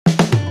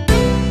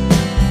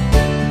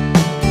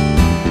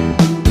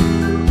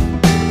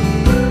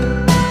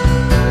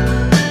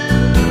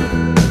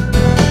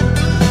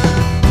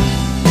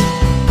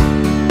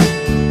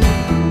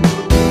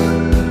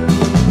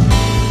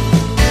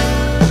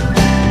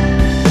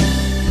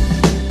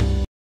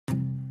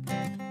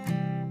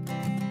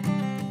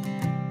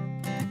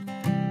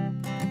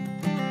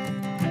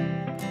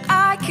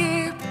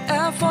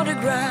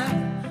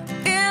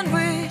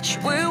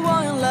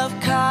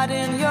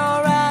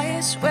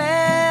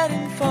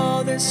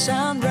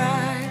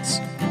sunrise.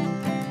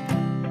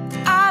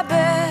 I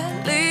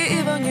barely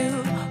even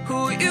knew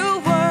who you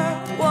were.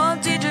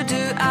 What did you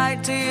do? I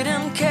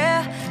didn't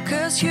care,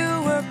 'cause you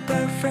were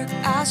perfect,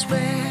 I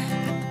swear.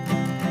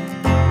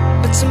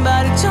 But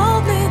somebody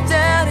told me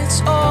that it's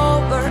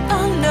over.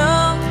 Oh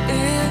no,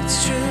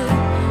 it's true.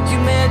 You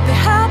made me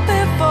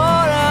happy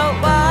for a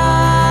while.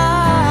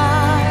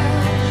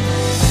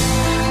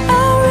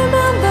 I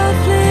remember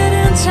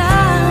fleeting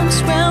times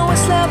when we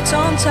slept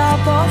on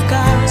top of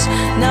cars.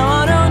 Now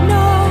I don't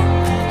know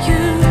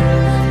you,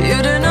 you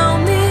don't know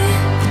me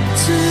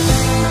too.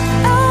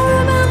 I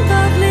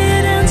remember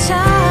fleeting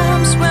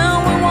times when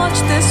we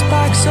watched the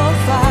sparks of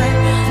fire.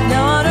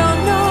 Now I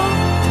don't know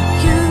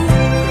you,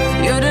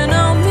 you don't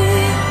know me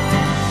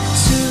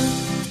too.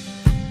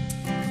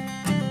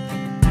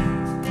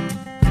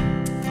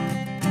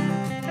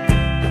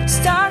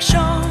 Stars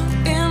shone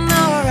in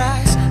our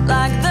eyes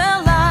like the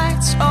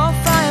lights of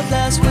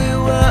fireflies. We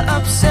were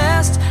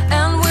obsessed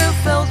and we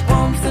felt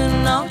warmth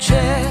in our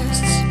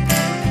chests.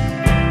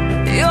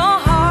 Your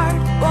heart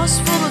was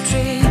full of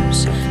dreams.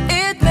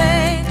 It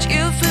made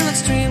you feel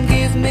extreme.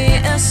 Give me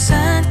a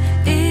sign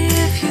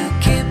if you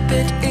keep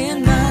it in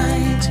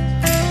mind.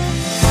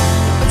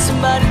 But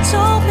somebody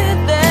told me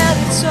that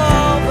it's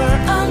over.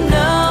 I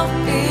know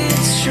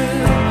it's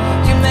true.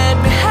 You made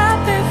me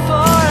happy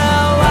for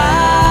a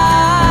while.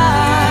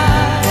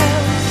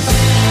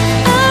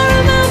 I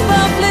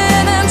remember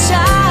fleeting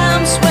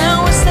times when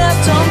we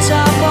slept on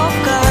top of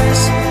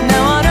cars.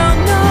 Now I don't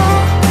know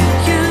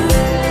you,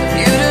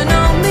 you don't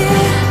know me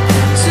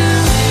too.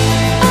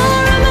 I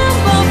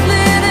remember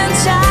fleeting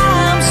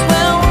times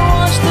when we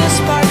watched the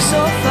sparks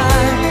of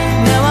fire.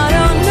 Now I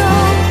don't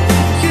know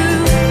you,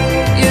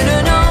 you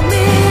don't know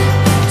me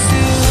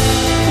too.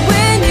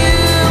 We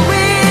knew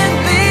we'd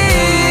be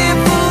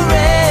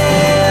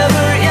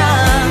forever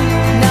young.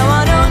 Now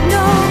I don't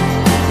know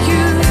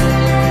you,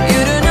 you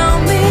don't know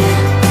me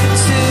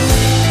too.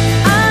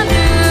 I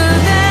knew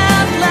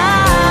that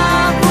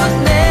love would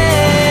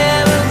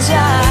never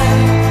die.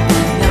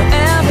 Now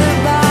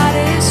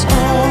everybody's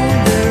on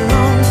their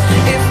own.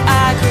 If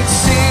I could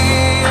see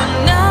you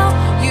now,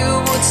 you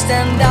would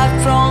stand out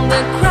from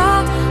the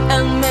crowd,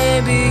 and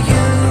maybe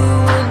you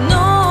would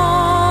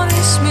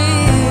notice me.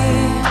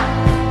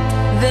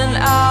 Then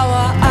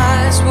our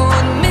eyes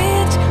would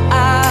meet.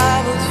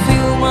 I would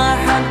feel my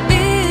heart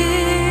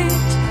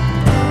beat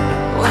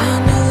when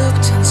you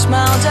looked and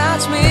smiled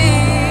at me.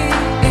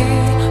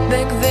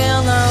 Back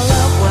then our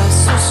love was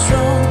so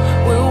strong.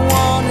 We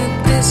wanted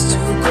this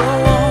to go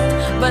on,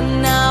 but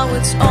now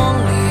it's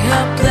only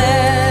a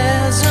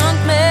pleasant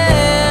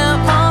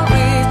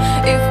memory.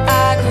 If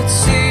I could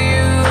see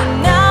you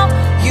now,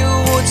 you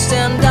would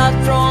stand out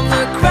from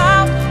the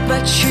crowd,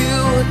 but you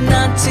would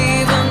not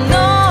even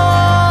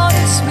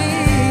notice me.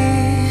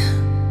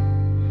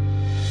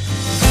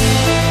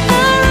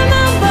 I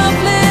remember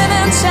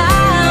fleeting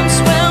times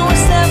when we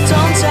slept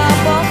on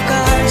top of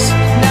cars.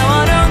 Now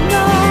I don't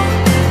know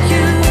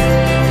you,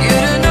 you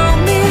don't know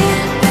me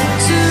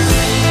too.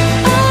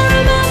 I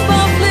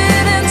remember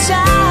fleeting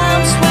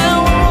times when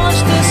we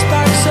watched the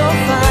sparks of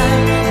fire.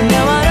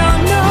 Now I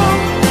don't know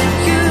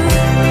you,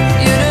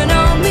 you don't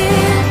know me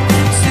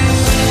too.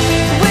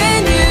 We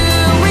knew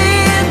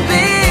we'd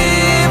be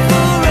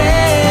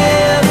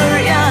forever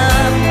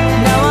young.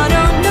 Now I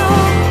don't know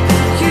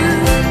you,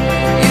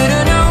 you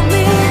don't know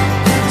me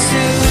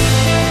too.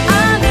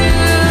 I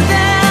knew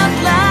that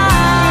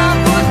love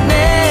would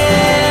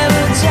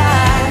never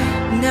die.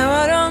 Now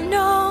I don't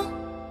know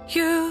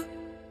you,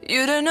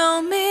 you don't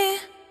know me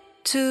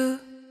too.